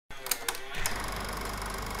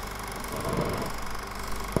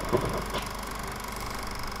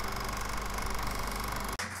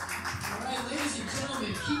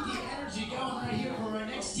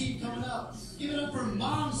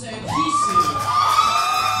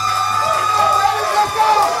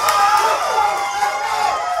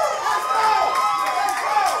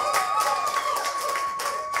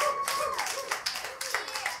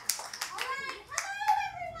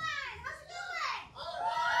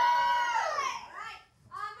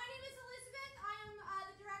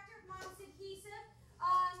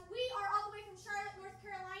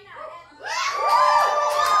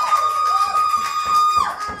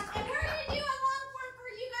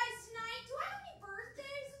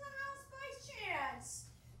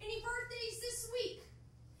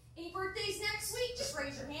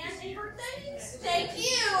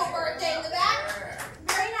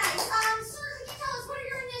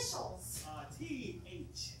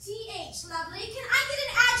lovely. Can I get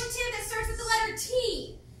an adjective that starts with the letter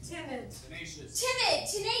T? Timid. Tenacious. Timid,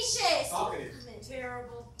 tenacious. Talkative.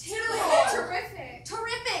 Terrible. Terrible. Terrific.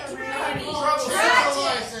 Terrific. Tragic.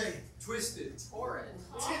 Twisted. Torrid.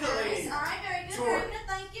 Titillating. All right, very good, very good.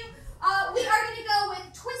 Thank you. We are going to go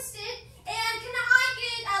with twisted. And can I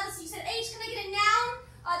get, let's see, you said H. Can I get a noun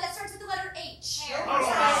that starts with the letter H?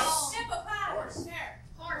 Horse. Hippopotamus.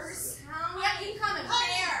 Horse. Yeah, keep coming.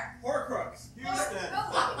 Hair. Horcrux. Houston. Keep them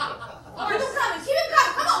coming. Keep them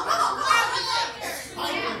coming. Come on, come on, come on.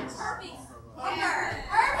 Herpes. Herpes. All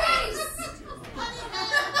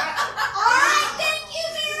right, thank you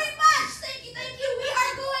very much. Thank you, thank you. We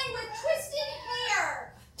are going with twisted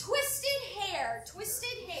hair. Twisted hair.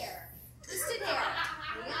 Twisted hair. Twisted hair.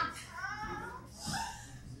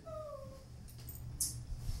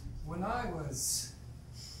 When I was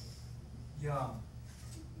young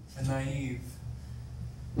and naive,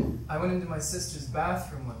 I went into my sister's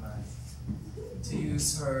bathroom one night to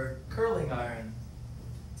use her curling iron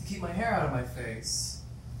to keep my hair out of my face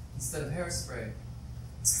instead of hairspray.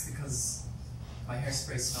 It's because my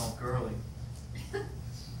hairspray smelled girly.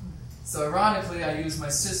 So ironically, I used my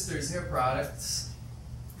sister's hair products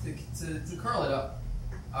to curl it up.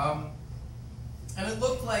 And it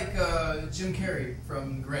looked like Jim Carrey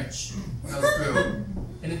from Grinch when I was through.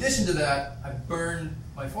 In addition to that, I burned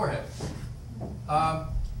my forehead.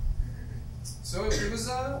 So it was,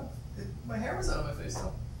 my hair was out of my face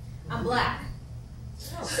though. I'm black.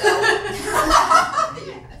 So,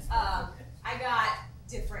 I got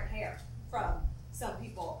different hair from some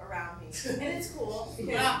people around me. And it's cool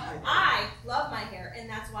because I love my hair and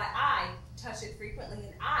that's why I touch it frequently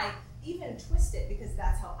and I even twist it because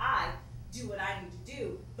that's how I do what I need to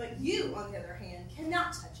do. But you, on the other hand,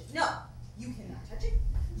 cannot touch it. No, you cannot touch it.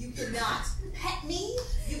 You cannot pet me.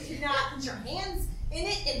 You cannot put your hands in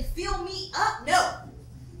it and feel me up. No.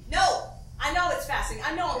 No. I know it's fasting.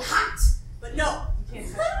 I know I'm hot. But no, you can't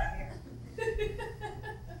touch my hair.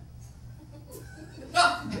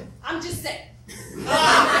 I'm just saying.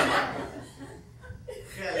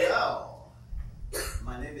 Hello.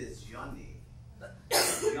 My name is Johnny.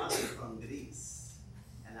 Johnny from Greece.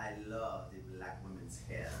 And I love the black women's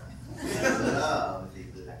hair. I love the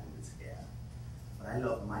black women's hair. But I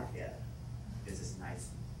love my hair because it's nice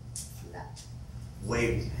and flat.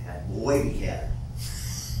 Wavy hair.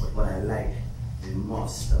 But what I like the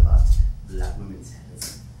most about black women's hair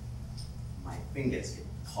is my fingers get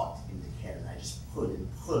caught in the hair and I just pull and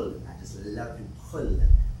I just love to pull the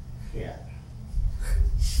hair.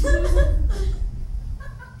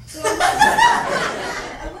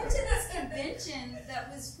 I went to this convention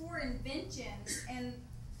that was for inventions, and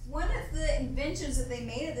one of the inventions that they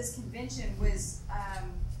made at this convention was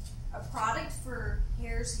a product for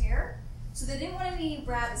hare's hair. So they didn't want any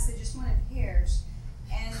rabbits, they just wanted hares.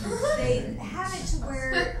 And they had it to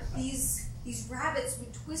where these rabbits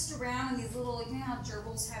would twist around in these little, you know how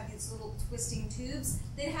gerbils have these little twisting tubes?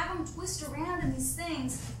 They'd have them twist around in these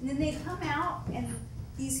things, and then they'd come out, and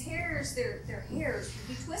these hairs, their hairs would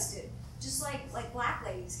be twisted, just like black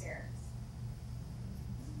ladies' hair.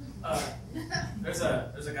 There's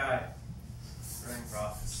a guy running for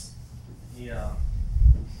office.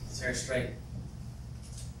 His hair's straight,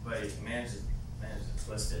 but he managed to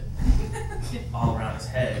twist it all around his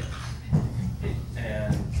head,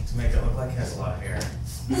 and to make it look like he has a lot of hair.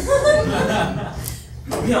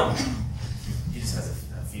 No, he just has a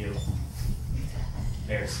few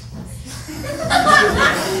hairs.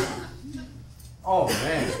 Oh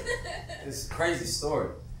man, it's a crazy story.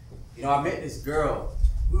 You know, I met this girl.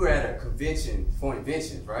 We were at a convention for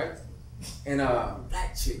inventions, right? And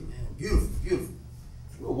black chick, man, beautiful, beautiful.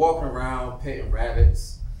 We were walking around, petting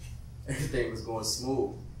rabbits. Everything was going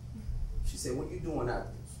smooth. She said, "What you doing out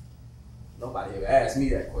there?" Nobody ever asked me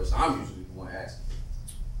that question. I'm usually the one asking.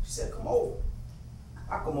 She said, "Come over."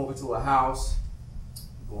 I come over to her house, we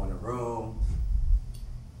go in the room.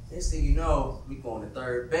 Next thing you know, we going to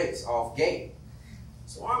third base, off game.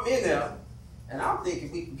 So I'm in there, and I'm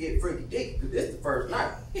thinking we can get freaky dicky because this is the first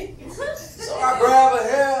night. So I grab her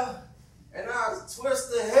hair, and I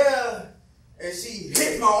twist her hair, and she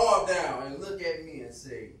hits my arm down and look at me and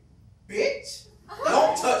say, "Bitch,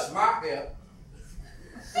 don't touch my hair."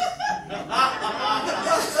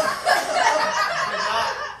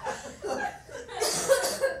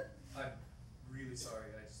 I'm really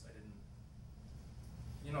sorry. I didn't.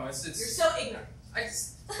 You know, it's. You're so ignorant. I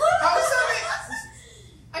just. How is that?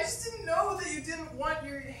 I just didn't know that you didn't want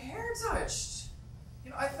your hair touched.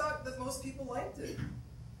 You know, I thought that most people liked it.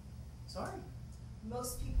 Sorry.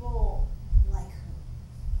 Most people like her.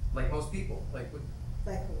 Like most people. Like what?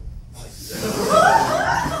 Like who? Like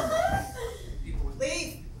people would.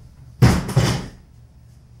 Leave.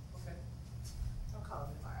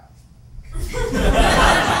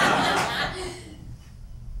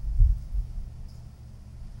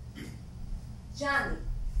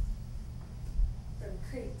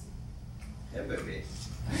 Hey, baby.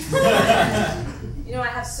 You know, I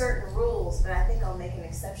have certain rules, but I think I'll make an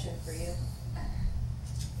exception for you.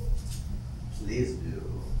 Please do.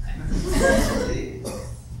 Please.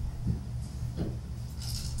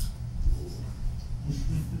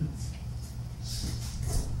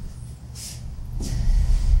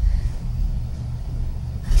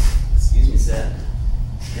 Excuse me, sir.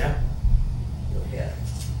 Yeah? Your hair.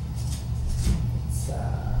 It's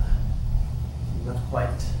not quite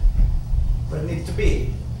what it needs to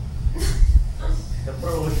be. The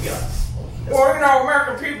problem we got. Well, you know,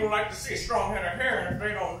 American people like to see strong head of hair, and if they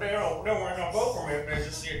ain't gonna vote for me if they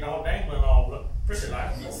just see it all dangling all pretty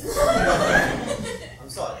like. I'm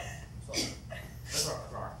sorry. That's all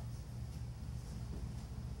right.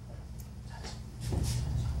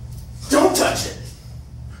 Don't touch it!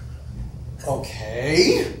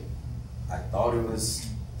 Okay. I thought it was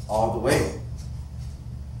all the way.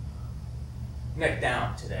 Neck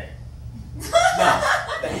down today. Now,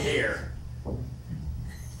 the hair.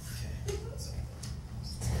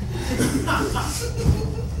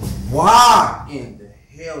 Why in the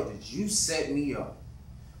hell did you set me up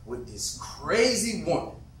with this crazy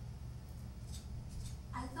woman?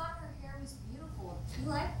 I thought her hair was beautiful. You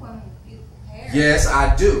like women with beautiful hair. Yes,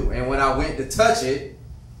 I do. And when I went to touch it,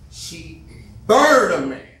 she burned a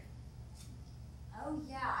man. Oh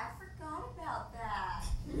yeah, I forgot about that.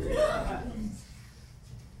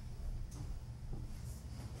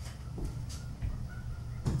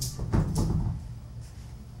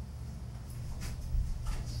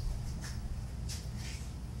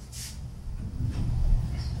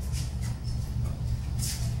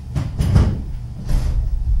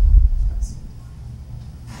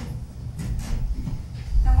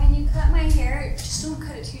 Now when you cut my hair, just don't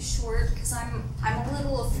cut it too short because I'm a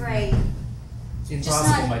little afraid. Just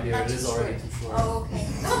Impossible, not- my dear. not It is too already short. too short. Oh, okay.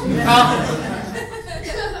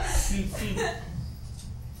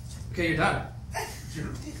 Okay, you're done. Thank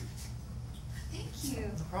you. No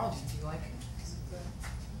problem. Do you like it?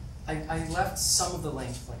 I left some of the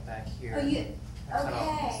length like back here. Oh, you I cut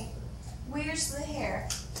off okay? Where's the hair?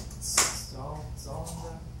 It's all in the,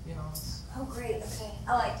 you know. It's, Oh, great. Okay,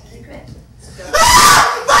 I like it. Good.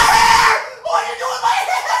 My hair! What are you doing with my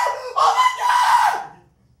hair? Oh my God!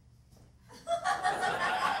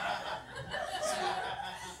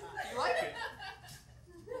 you like it?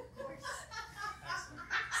 Of course.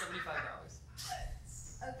 $75.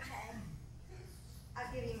 Okay. I'll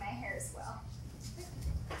give you my hair as well.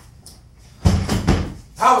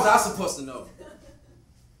 How was I supposed to know?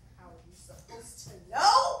 How are you supposed to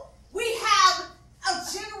know? We have a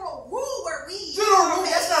general rule where we. General rule,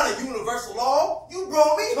 that's not a universal law. You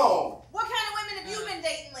brought me home. What kind of women have you been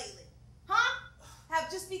dating lately? Huh?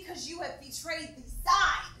 Just because you have betrayed the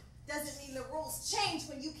side doesn't mean the rules changed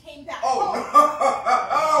when you came back home.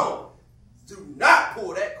 Oh, no. Do not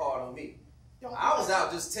pull that card on me. Don't I was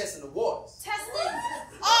out just testing the waters. testing.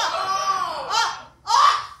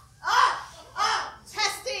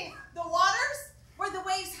 Testing the waters? Were the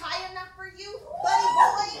waves high enough for you, buddy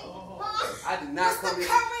boy? Huh? I did not Mr. come here.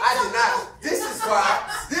 Curry, I did not.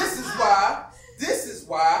 This is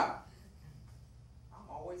why I'm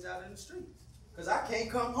always out in the street. Because I can't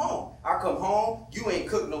come home. I come home, you ain't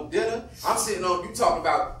cooked no dinner. I'm sitting on you talking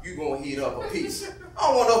about you gonna heat up a piece. I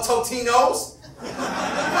don't want no Totinos.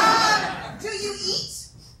 Do you eat?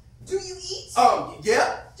 Do you eat?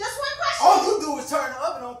 Yeah. Just one question. All you do is turn the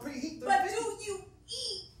oven on, preheat the But thing. do you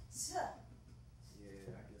eat? Yeah, I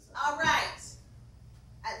guess I All right.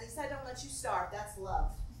 At least I don't let you starve. That's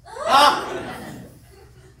love.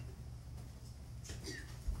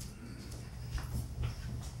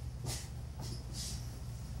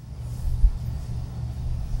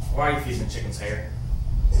 Why are you feeding the chickens hair?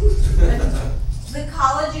 The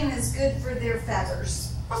collagen is good for their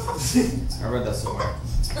feathers. I read that somewhere.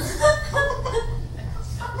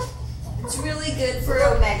 It's really good for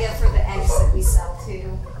omega for the eggs that we sell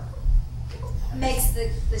too. Makes the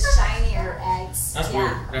shinier eggs. That's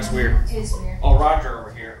yeah. weird. That's weird. It is weird. Oh, Roger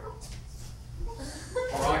over here.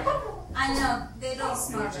 All right. I know, they don't He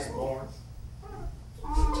smell was just good. born.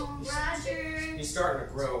 Oh, Roger. He's starting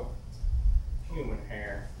to grow human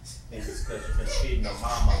hair. I think it's because you've been feeding the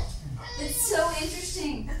mama. It's so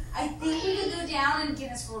interesting. I think we could go down and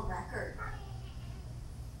Guinness World Record.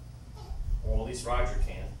 Well, at least Roger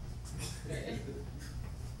can.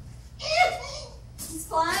 He's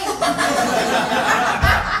flying.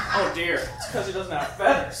 Oh dear, it's because he doesn't have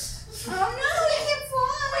feathers. Oh no, he can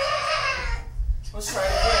fly. Let's try it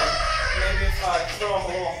again. Maybe if I throw him a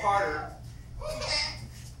little harder.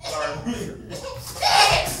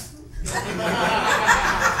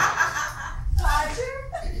 Roger?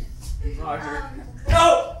 Roger.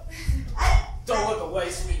 No!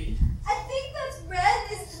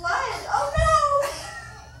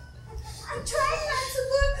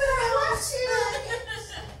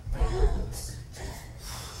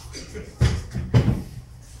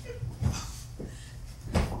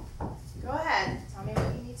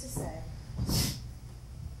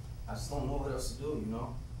 don't know what else to do, you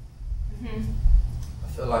know? Mm-hmm. I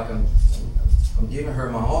feel like I'm giving her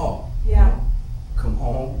my all. Yeah. You know? Come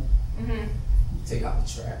home, Mm-hmm. take out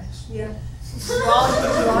the trash. Yeah. Do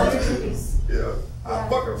all your duties. Yeah. I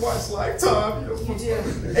fucking watch Lifetime, you know. You do.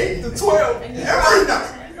 8 to 12 And you every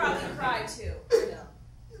night. You probably cry too. You know.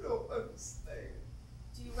 You don't understand.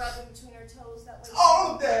 Do you rub it between her toes that way?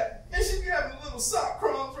 All of that. And she be having little sock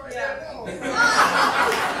crumbs right there.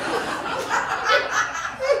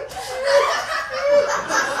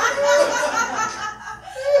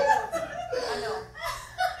 I know.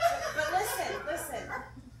 But listen.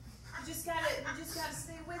 You just gotta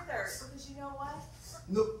stay with her because you know what?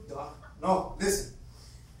 No, Doc. No, listen.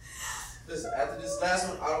 Listen, after this last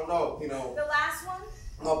one, I don't know, you know. The last one?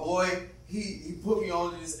 My boy, he put me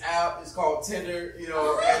on this app. It's called Tinder, you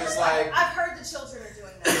know, and it's like I've heard the children are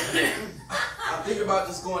doing that. I'm thinking about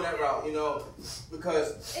just going that route, you know,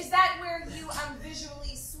 because Is that where you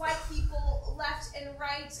visually swipe people left and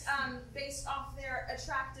right based off their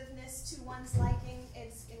attractiveness to one's liking?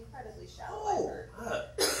 It's incredibly shallow. I've heard.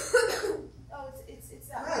 Oh, it's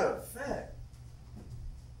that. matter of fact,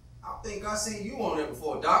 I think I seen you on there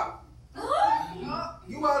before, Doc.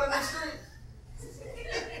 You out in the street?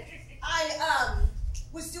 I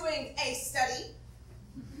was doing a study.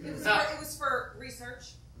 It was for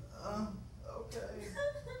research. Okay.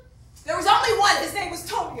 There was only one. His name was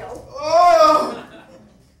Tonio. Oh!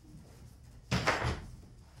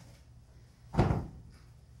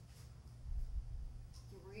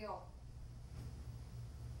 You're real.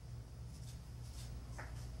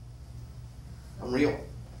 I'm real.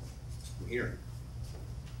 I'm here.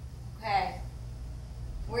 Okay.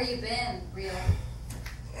 Where you been, real?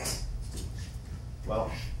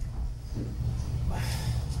 Well,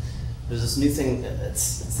 there's this new thing.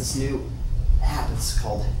 It's this new app. It's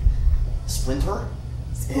called Splinter.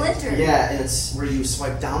 Splinter? Yeah, and it's where you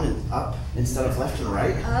swipe down and up instead of left and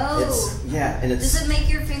right. Oh. And it's. Does it make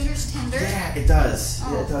your fingers tender? Yeah, it does.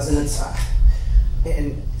 Oh. Yeah, it does, and it's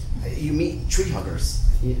and you meet tree huggers.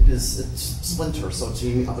 It's Splinter, so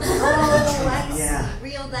you meet other people. Oh, I see. Yeah.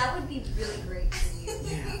 Real, that would be really great for you.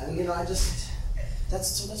 Yeah, and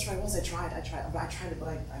that's where I was. I tried it, but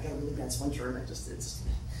I got a really bad splinter, and I don't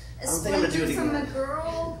think I'm gonna do it From again. a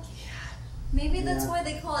girl? Maybe that's why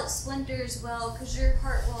they call it Splinter as well, because your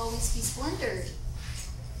heart will always be splintered.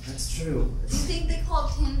 That's true. Do you think they call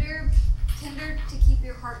it tender to keep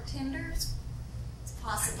your heart tender? It's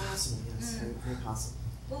possible. Possible, yes, very possible.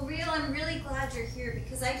 Well, Real, I'm really glad you're here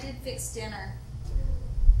because I did fix dinner.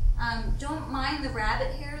 Don't mind the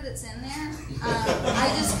rabbit hair that's in there.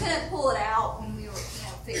 I just couldn't pull it out when we were,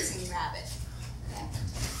 fixing rabbit. Okay.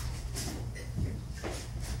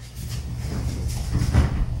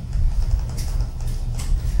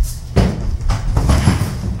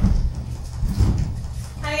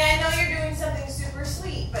 Honey, I know you're doing something super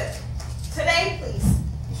sweet, but today, please.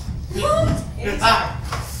 Anytime.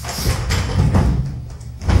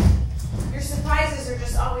 Your surprises are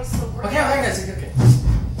just always so great. Okay, guys, okay.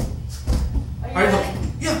 Are you Are you ready?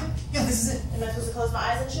 looking? Yeah, this is it. Am I supposed to close my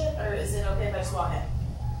eyes and shit, or is it okay if I just walk in?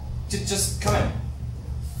 Just come in.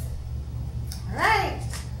 Alright.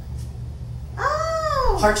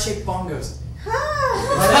 Oh! Heart-shaped bongos.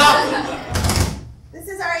 This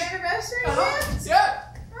is our anniversary gift? Yeah,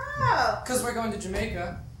 Oh. because we're going to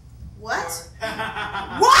Jamaica. What?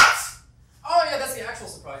 What? Oh yeah, that's the actual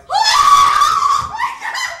surprise. Oh my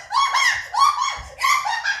God!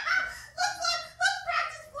 Let's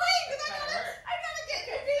practice playing because I gotta get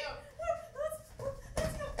your beat.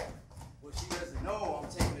 Let's go. Well, she doesn't know I'm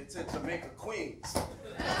taking it to Jamaica Queens. Oh,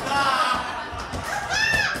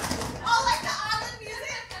 like the island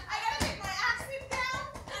music. I gotta take my accent down,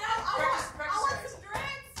 and I want some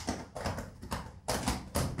dreads.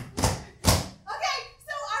 Okay,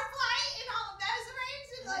 so our flight and all of that is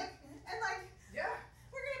arranged, and Yeah.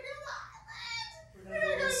 we're gonna be on the island. We're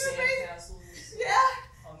gonna go to sandcastles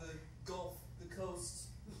Yeah. on the Gulf, the coast,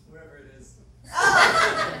 wherever it is. Yeah.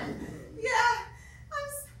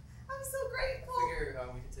 I'm so grateful. Figure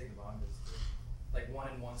we could take the bongos too. Like one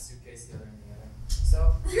in one suitcase, the other in the other.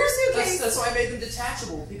 So Your suitcase. that's why I made them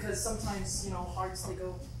detachable, because sometimes, hearts they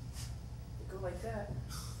go like that.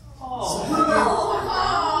 Oh.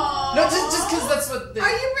 No, just because that's what they. Are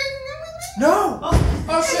you bringing them with me? No!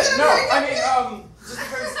 Oh shit, no! I mean, just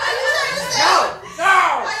because. Are you trying to say? No! No!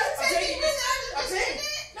 Are you I'm taking me I'm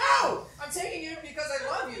taking. No! I'm taking you because I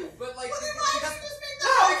love you, but like. Well, then why because, don't you just make the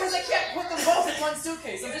no, because I can't put them both in one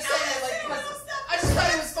suitcase. I'm just saying that, like, because I just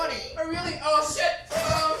thought it was funny. I really. Oh shit!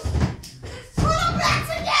 Put them back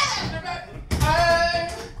together.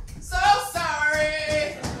 I'm so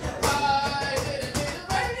sorry. I didn't mean to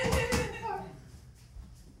break it.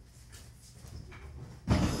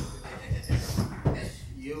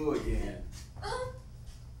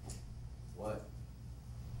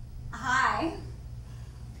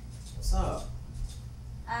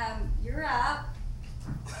 You're up.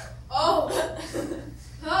 Oh.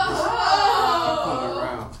 Coming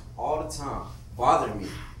around all the time, bothering me.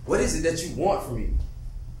 What is it that you want from me?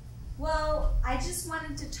 Well, I just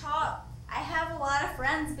wanted to talk. I have a lot of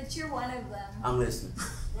friends, but you're one of them. I'm listening.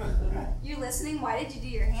 You're listening? Why did you do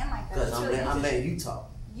your hand like that? Because That's I'm, really I'm letting you talk.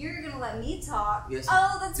 You're gonna let me talk? Yes.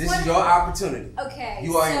 Oh, that's This wonderful. is your opportunity. Okay.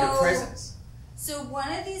 You are in the presence. So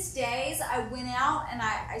one of these days, I went out and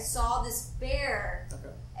I saw this bear,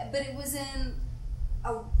 Okay. but it was in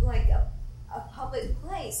a public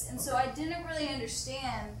place, and so I didn't really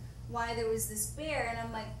understand why there was this bear. And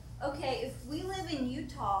I'm like, okay, if we live in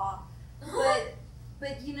Utah,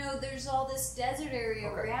 but you know, there's all this desert area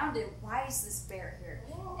around it. Why is this bear here?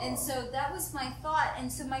 And so that was my thought.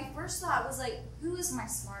 And so my first thought was like, who is my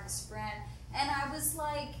smartest friend? And I was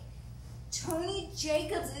like, Tony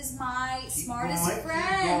Jacobs is my smartest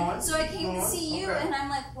friend. So I came to see you, and I'm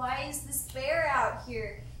like, why is this bear out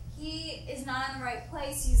here? He is not in the right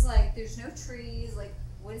place. He's like, there's no trees. Like,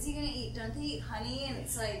 what is he gonna eat? Don't they eat honey? And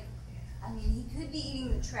it's like, I mean, he could be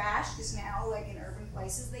eating the trash, because now, like in urban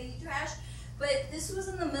places, they eat trash. But this was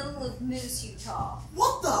in the middle of Moose, Utah.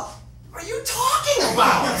 What the are you talking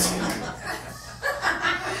about?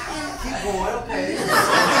 Keep going, okay. There's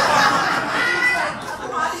like a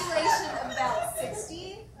population of about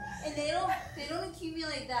 60, and they don't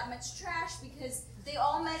accumulate that much trash because they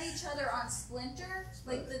all met each other on Splinter,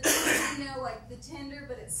 like the like the Tinder,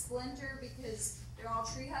 but it's Splinter because they're all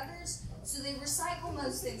tree huggers. So they recycle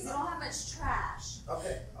most things. They don't have much trash.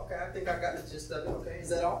 Okay, I think I got the gist of it. Okay, is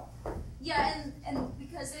that all? Yeah, and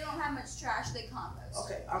because they don't have much trash, they compost.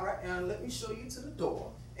 Okay, all right, and let me show you to the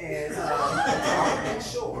door, and I'll make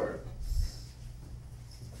sure.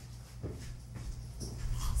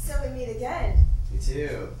 So we meet again. You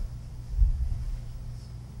too.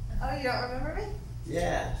 Oh, you don't remember me?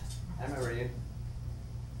 Yeah, I remember you.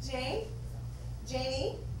 Janie?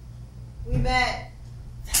 We met.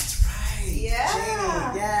 That's right. Yeah.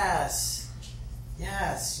 Janie,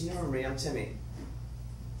 yes, you remember me. I'm Timmy.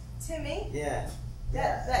 Timmy? Yeah.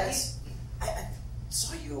 I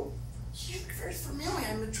saw you. You look very familiar.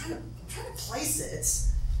 I'm trying to place it.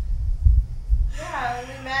 Yeah,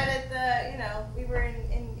 we met at the, we were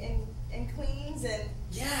in Queens, and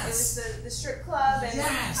Yes. it was the strip club, and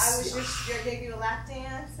Yes. I gave you a lap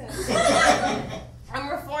dance, and I'm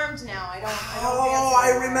reformed now. I don't dance Oh, I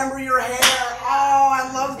anymore. remember your hair. Yeah. Oh,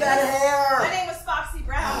 I love that My hair. name was Foxy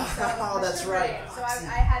Brown. So Oh, my that's stripper right. name. So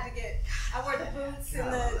I had to I wore the boots and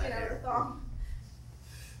God, the that hair. the thong.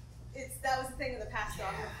 That was the thing of the past. So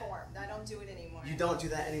I'm reformed. I don't do it anymore. You don't do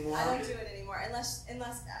that anymore? I don't do it anymore unless if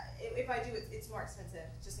I do it, it's more expensive.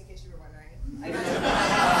 Just in case you were wondering. I don't.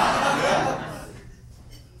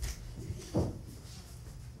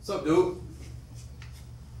 What's up, dude?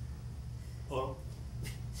 Hello.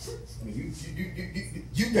 You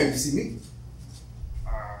came to see me.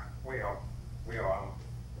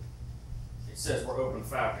 It says we're open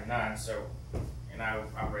 5 to 9, so, and I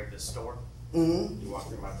operate this store. Mm-hmm. You walk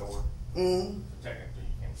through my door. Mm-hmm. So technically,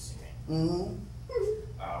 you came to see me. Mm-hmm.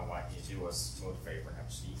 Why don't you do us both a favor and have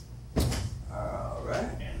a seat? All right.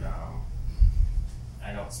 And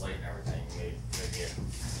I know it's late and everything. You may get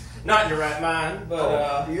not in your right mind,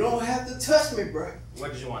 but You don't have to touch me, bro.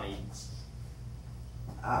 what did you want to eat?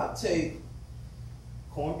 I'll take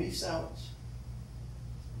corned beef sandwich,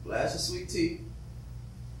 a glass of sweet tea,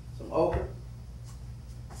 some okra,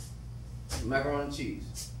 some macaroni and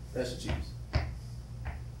cheese, special cheese.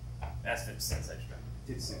 That's 50 cents extra.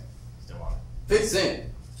 50 cents. Still want it? 50 cents.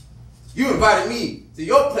 You invited me to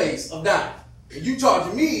your place of dining, and you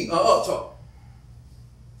charging me an upcharge.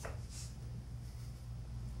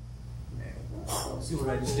 See what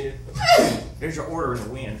I just did? There's your order in the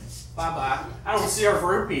wind. Bye-bye. I don't serve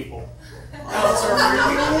rude people. I don't serve rude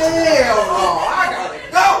people. Hell no, I gotta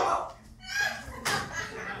go.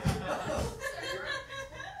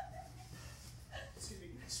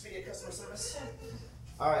 Speaking of customer service.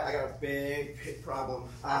 All right, I got a big problem.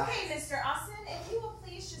 Okay, Mr. Austin, if you will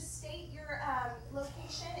please just state your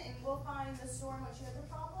location, and we'll find the store in which you have the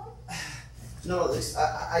problem. No,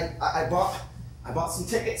 I bought some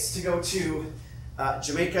tickets to go to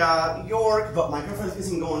Jamaica, New York, but my girlfriend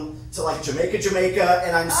isn't going to like Jamaica,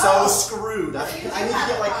 and I'm so screwed. I need to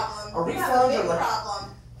get like a refund or like.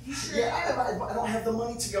 Problem. You sure do. I don't have the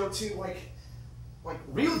money to go to like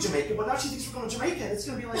real Jamaica, but now she thinks we're going to Jamaica, and it's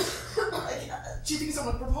gonna be like she thinks I'm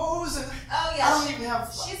gonna propose, and Oh yeah. I don't even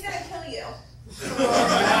have. She's gonna kill you.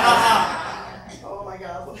 Oh my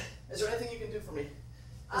God! Is there anything you can do for me?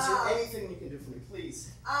 Is there anything you can do for me,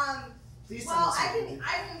 please? Please Well, tell me I something.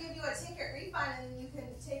 can give you a ticket refund and then you can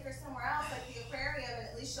take her somewhere else, like the aquarium, and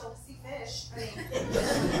at least she'll see fish. I mean,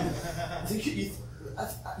 I think you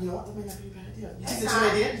know what? That might not be a bad idea. You think it's a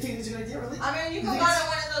good idea? You think it's a good idea, really? I mean, you can go to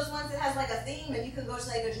one of those ones that has like a theme, and you can go to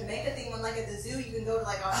like a Jamaica theme one, like at the zoo. You can go to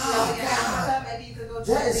like Australia, Africa. Maybe you could go to.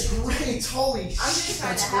 That is great. Holy shit. I'm just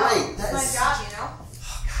trying That's to help. great. That It's my is job, you know. Oh,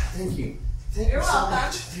 God, thank you. Thank You're you so welcome.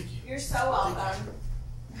 much. Thank you. You're so welcome.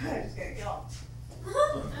 I'm just gonna kill him.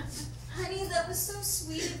 Honey, that was so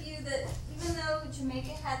sweet of you that even though Jamaica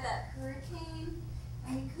had that hurricane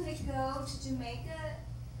and we couldn't go to Jamaica,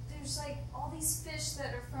 there's like all these fish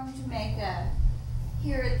that are from Jamaica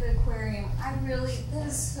here at the aquarium. That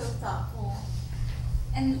is so thoughtful.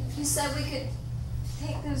 And you said we could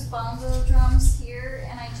take those bongo drums here,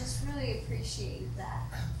 and I just really appreciated that.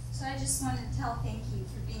 So I just wanted to tell thank you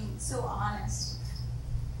for being so honest.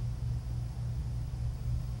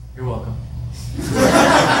 You're welcome. You like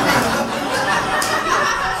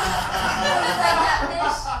that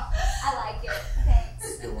fish? I like it.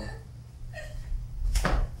 Thanks. You're welcome.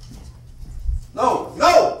 No,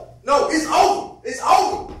 it's over. It's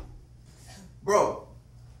over.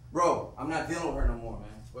 Bro, I'm not dealing with her no more, man.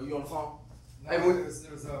 Were you on the phone? No, it was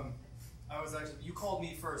I was actually, you called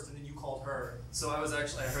me first and then you called her. So I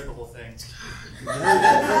heard the whole thing. You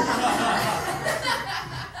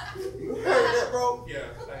heard that, bro? Yeah.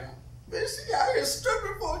 Man, she out here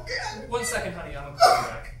stripping for a guy. 1 second, honey, I'm gonna call you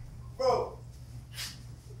back. Bro,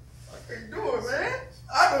 I can't do it, man.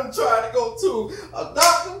 I done tried to go to a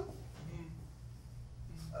doctor.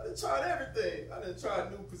 I done tried everything. I done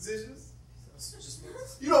tried new positions.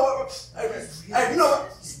 You know what? Hey, you know what?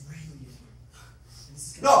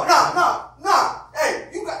 No. Hey,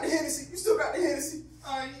 you got the Hennessy. You still got the Hennessy. No.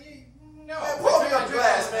 Man, pour me up a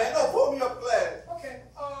glass, man. No, pour me up a glass. Okay,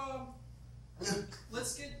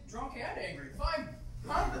 let's get drunk and angry. Fine.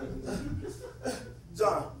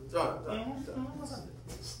 John.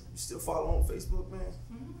 You still follow on Facebook, man? Of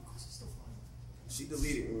course I'm still fine. She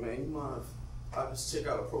deleted me, man. You mind if I just check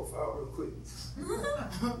out her profile real quick?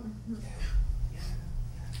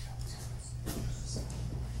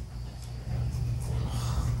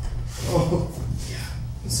 Oh, yeah.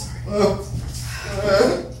 I'm sorry.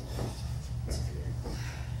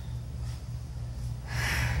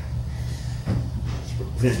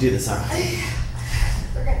 We're gonna do this, aren't we?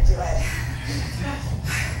 We're gonna do it.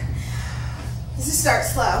 This is start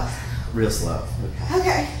slow. Real slow. Okay.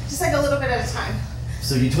 Okay, just like a little bit at a time.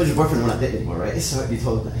 So you told your boyfriend we're not dating anymore, right? So you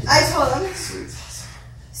told him that. I told him. Sweet.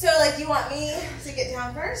 So, like, you want me to get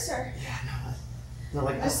down first, or? Yeah, no,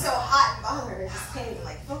 like I'm just so hot and bothered, I just can't even,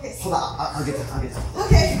 like, focus. Hold on, I'll get that.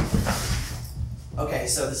 Okay. Okay,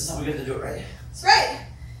 so this is how we're gonna do it, right? That's right.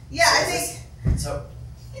 Yeah, So I is think. this- So,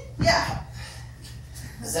 Yeah.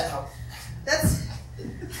 is that how?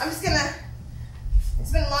 I'm just gonna.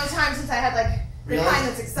 It's been a long time since I had, like, the Really? kind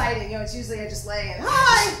that's exciting. You know, it's usually I just lay and,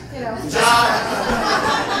 hi! You know.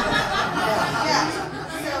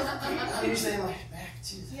 Yeah. I'm usually in my back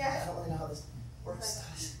too. Yeah. I don't really know how this works.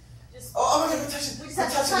 Just Oh, I gotta touch it. We just have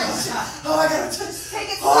to touch. Oh, I gotta touch it. take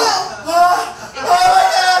it Oh, slow. oh my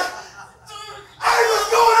God! Hey, what's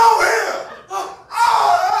going on here?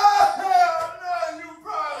 No, you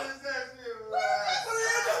promised that you would.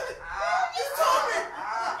 You told me.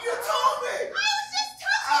 You told me. I was just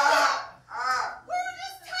touching him. We were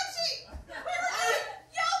just touching. We were doing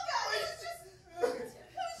yoga. It was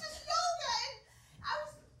just yoga. And I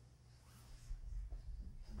was.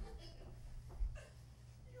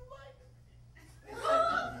 You like it?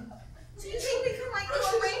 Do you think we can like do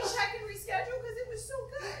a rain check and reschedule because it was so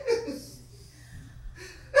good?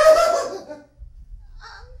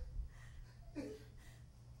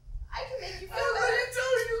 I can make you feel better.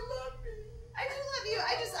 I do love you.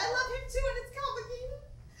 I love him too, and it's complicated.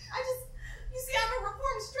 You see, I'm a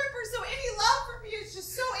reformed stripper, so any love from you is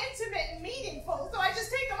just so intimate and meaningful. So I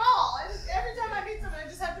just take them all. Every time I meet someone, I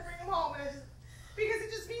just have to bring them home, because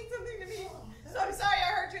it just means something to me. So I'm sorry I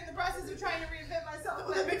hurt you in the process of trying to reinvent myself.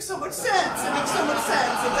 Well, that makes so much sense. It makes so much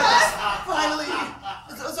sense. It does. Finally,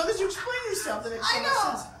 as long as you explain yourself, that makes so I much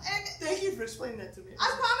know. sense. And Thank you for explaining that to me. I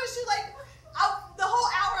promise you, like, the whole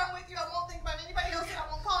hour I'm with you, I won't think about anybody else, and I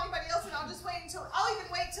won't call anybody else, and I'll even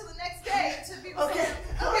wait till the next day to be with Okay. you.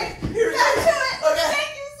 Okay. Okay. Here we go. Let's do it. Okay.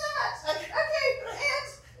 Thank you so much. Okay. And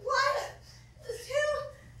 1, 2,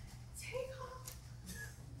 take off.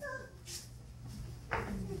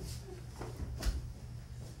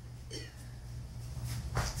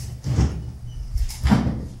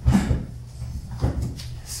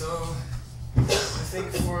 So, I think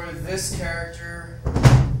for this character,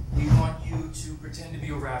 we want you to pretend to be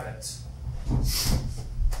a rabbit.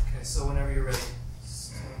 Okay, so whenever you're ready.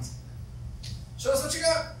 Show us what you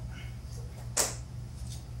got.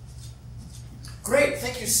 Great,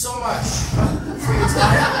 thank you so much for your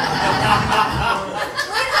time.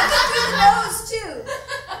 Wait, I got through the nose too.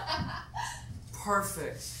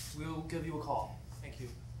 Perfect. We'll give you a call. Thank you.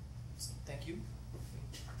 Thank you.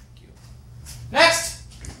 Thank you. Next.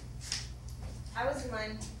 I was in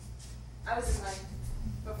mine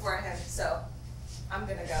beforehand, so I'm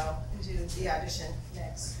gonna go and do the audition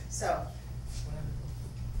next. So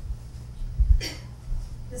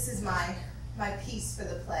this is my piece for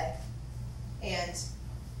the play, and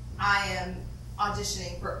I am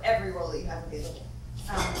auditioning for every role that you have available.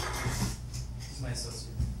 He's my associate.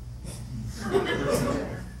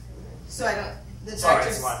 So I don't. The Sorry,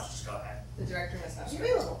 director's. it's watch. Just go ahead. The director must not be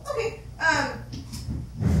available. Okay.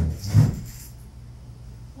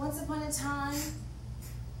 Once upon a time,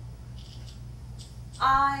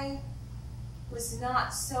 I was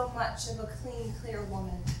not so much of a clean, clear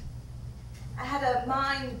woman. I had a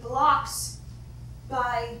mind blocked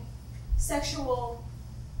by sexual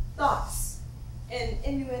thoughts and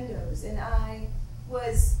innuendos, and I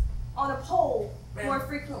was on a pole more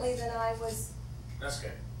frequently than I was. That's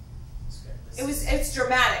good. That's good. It's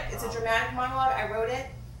dramatic. It's a dramatic monologue. I wrote it.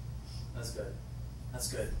 That's good. That's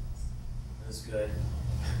good. That's good.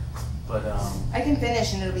 But I can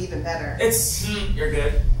finish and it'll be even better. you're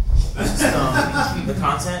good. Just, the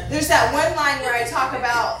content. There's that one line where I talk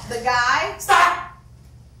about the guy. Stop.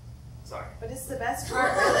 Sorry. But it's the best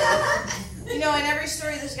part, really. You know, in every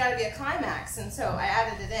story there's got to be a climax, and so I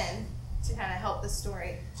added it in to kind of help the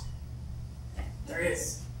story. There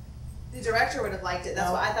is. The director would have liked it.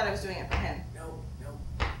 That's why I thought I was doing it for him. No.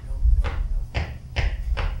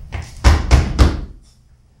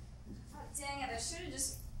 Oh, dang it, I should have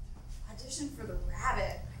just auditioned for the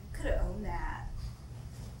rabbit. I could have owned that.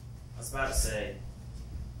 I was about to say,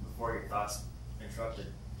 before your thoughts interrupted,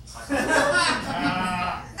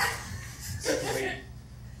 wait,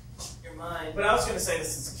 your mind. But I was going to say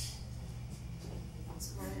this is.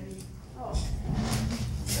 Oh.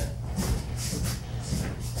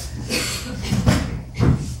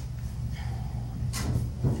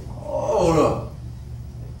 Hold up.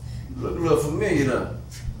 You look a little familiar though.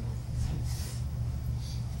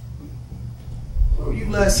 Where were you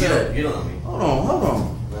last Saturday? You don't know me. Hold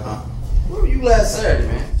on. Uh-huh. Where were you last Saturday,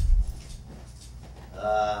 man?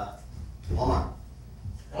 Walmart.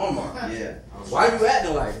 Walmart. Yeah. Why you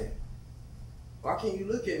acting like that? Why can't you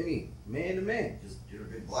look at me, man to man? Just, you're a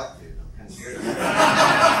big black dude. I'm kind of scared of you.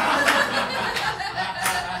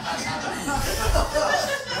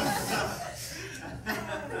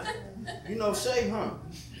 You know Shay, huh?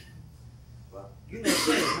 What? You know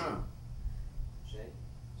Shay, huh? Shay?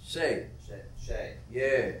 Shay. Shay.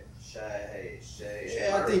 Yeah. Shay.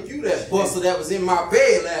 Yeah, I think you that buster that was in my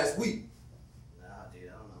bed last week. Nah, dude, I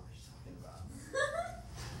don't know what you're talking about.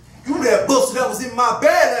 You that buster that was in my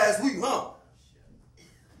bed last week, huh?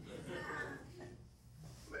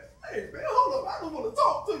 Hey, man, hold up. I don't want to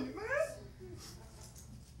talk to you, man.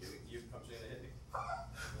 You come straight and hit me.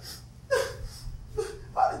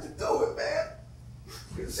 How did you do it, man?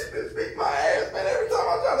 She been beating my ass, man. Every time I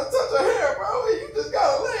try to touch her hair, bro, you just got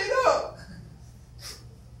her laid up.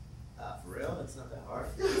 For real? It's not that hard.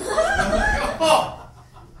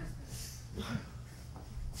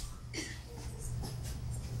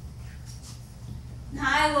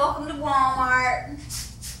 Hi, welcome to Walmart.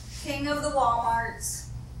 King of the Walmarts.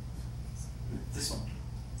 This one.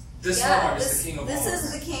 This Yeah, Walmart is the king of This Walmarts.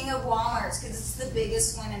 is the king of Walmarts because it's the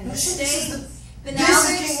biggest one in the state. But now This is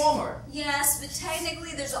there's King Walmart. yes, but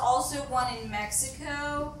technically there's also one in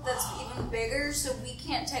Mexico that's even bigger. So we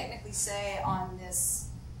can't technically say on this,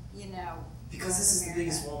 Because this is the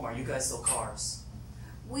biggest Walmart. You guys sell cars.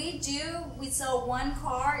 We do. We sell one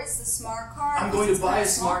car. It's the smart car. I'm going to buy a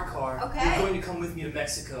smart car. Okay. You're going to come with me to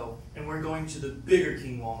Mexico, and we're going to the bigger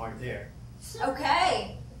King Walmart there.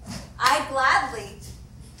 Okay. I gladly.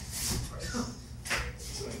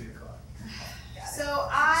 It's going to be a car. So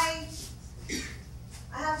I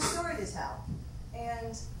have a story to tell,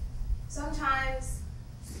 and sometimes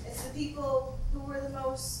it's the people who are the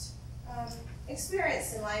most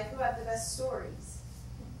experienced in life who have the best stories.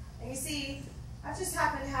 And you see, I've just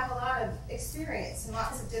happened to have a lot of experience in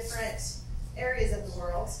lots of different areas of the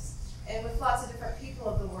world, and with lots of different people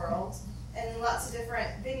of the world, and lots of different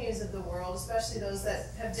venues of the world, especially those that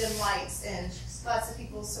have dim lights and lots of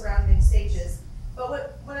people surrounding stages.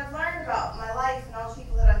 But what I've learned about my life and all the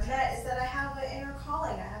people that I've met is that I have an inner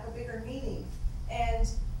calling, I have a bigger meaning. And,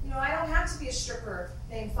 I don't have to be a stripper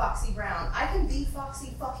named Foxy Brown. I can be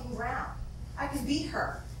Foxy fucking Brown. I can be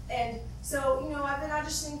her. And so, you know, I've been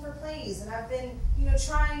auditioning for plays, and I've been, you know,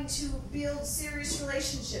 trying to build serious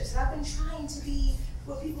relationships, and I've been trying to be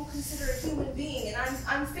what people consider a human being, and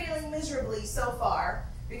I'm failing miserably so far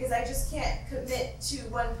because I just can't commit to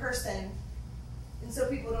one person, and so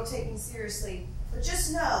people don't take me seriously. But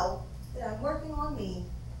just know that I'm working on me,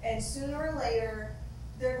 and sooner or later,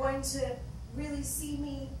 they're going to really see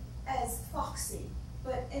me as Foxy,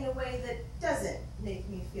 but in a way that doesn't make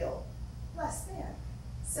me feel less than.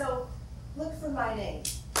 So look for my name.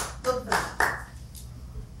 Look for that.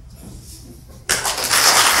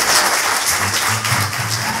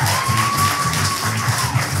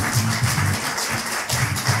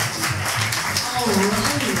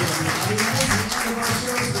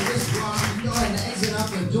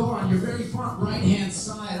 Door on your very front right-hand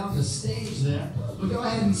side on the stage there. But go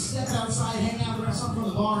ahead and step outside, hang out, grab something from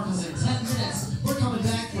the bar, because in 10 minutes, we're coming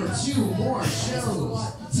back for 2 more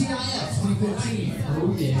shows. TIF 2015.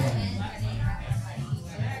 Oh yeah.